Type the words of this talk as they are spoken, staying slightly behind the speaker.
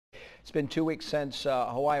It's been 2 weeks since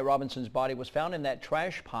Hawaii Robinson's body was found in that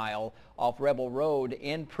trash pile off Rebel Road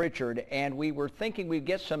in Pritchard, and we were thinking we'd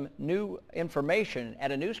get some new information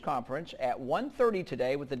at a news conference at 1:30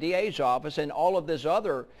 today with the DA's office, and all of this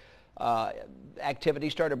other activity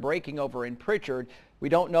started breaking over in Pritchard. We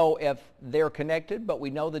don't know if they're connected, but we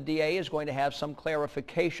know the DA is going to have some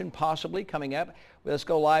clarification possibly coming up. Let's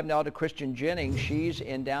go live now to Christian Jennings. She's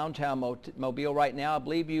in downtown Mobile right now. I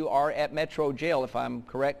believe you are at Metro Jail, if I'm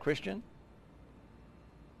correct, Christian?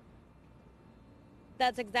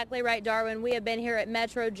 That's exactly right, Darwin. We have been here at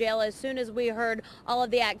Metro Jail. As soon as we heard all of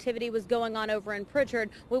the activity was going on over in Pritchard,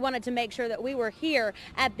 we wanted to make sure that we were here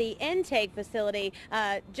at the intake facility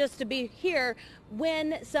just to be here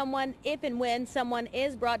when someone, if and when someone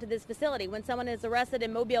is brought to this facility. When someone is arrested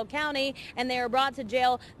in Mobile County and they are brought to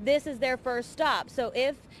jail, this is their first stop. So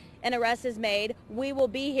if an arrest is made, we will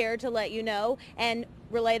be here to let you know and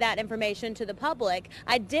relay that information to the public.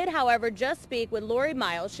 I did, however, just speak with Lori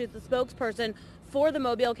Miles. She's the spokesperson for the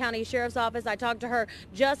Mobile County Sheriff's Office. I talked to her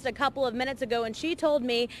just a couple of minutes ago, and she told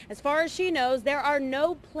me, as far as she knows, there are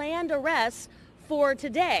no planned arrests for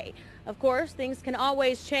today. Of course, things can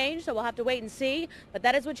always change, so we'll have to wait and see, but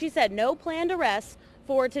that is what she said, no planned arrests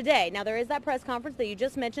for today. Now, there is that press conference that you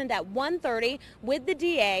just mentioned at 1:30 with the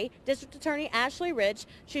DA, District Attorney Ashley Rich.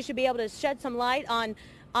 She should be able to shed some light on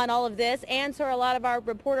all of this, answer a lot of our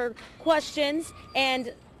reporter questions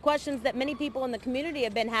and questions that many people in the community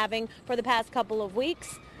have been having for the past couple of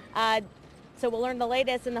weeks. So we'll learn the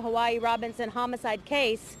latest in the Hawaii Robinson homicide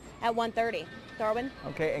case at 1:30. Darwin?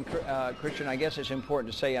 Okay, and Christian, I guess it's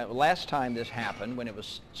important to say last time this happened, when it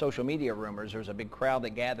was social media rumors, there was a big crowd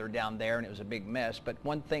that gathered down there and it was a big mess. But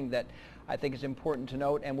one thing that I think is important to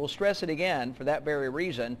note, and we'll stress it again for that very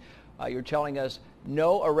reason, you're telling us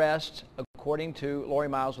no arrests, according to Lori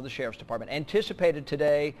Miles with the Sheriff's Department, anticipated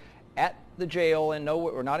today at the jail, and no,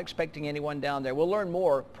 we're not expecting anyone down there. We'll learn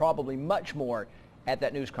more, probably much more, at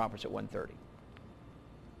that news conference at 1:30.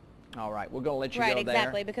 All right, we're going to let you go there. Right,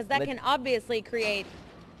 exactly, because that can obviously create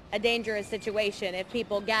a dangerous situation if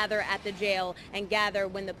people gather at the jail and gather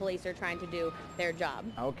when the police are trying to do their job.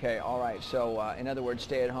 Okay, all right. So in other words,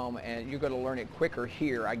 stay at home, and you're going to learn it quicker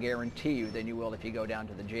here, I guarantee you, than you will if you go down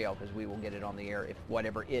to the jail, because we will get it on the air, if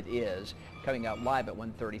whatever it is, coming out live at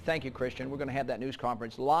 1:30. Thank you, Christian. We're going to have that news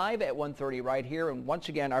conference live at 1:30 right here, and once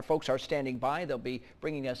again, our folks are standing by. They'll be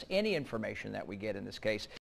bringing us any information that we get in this case.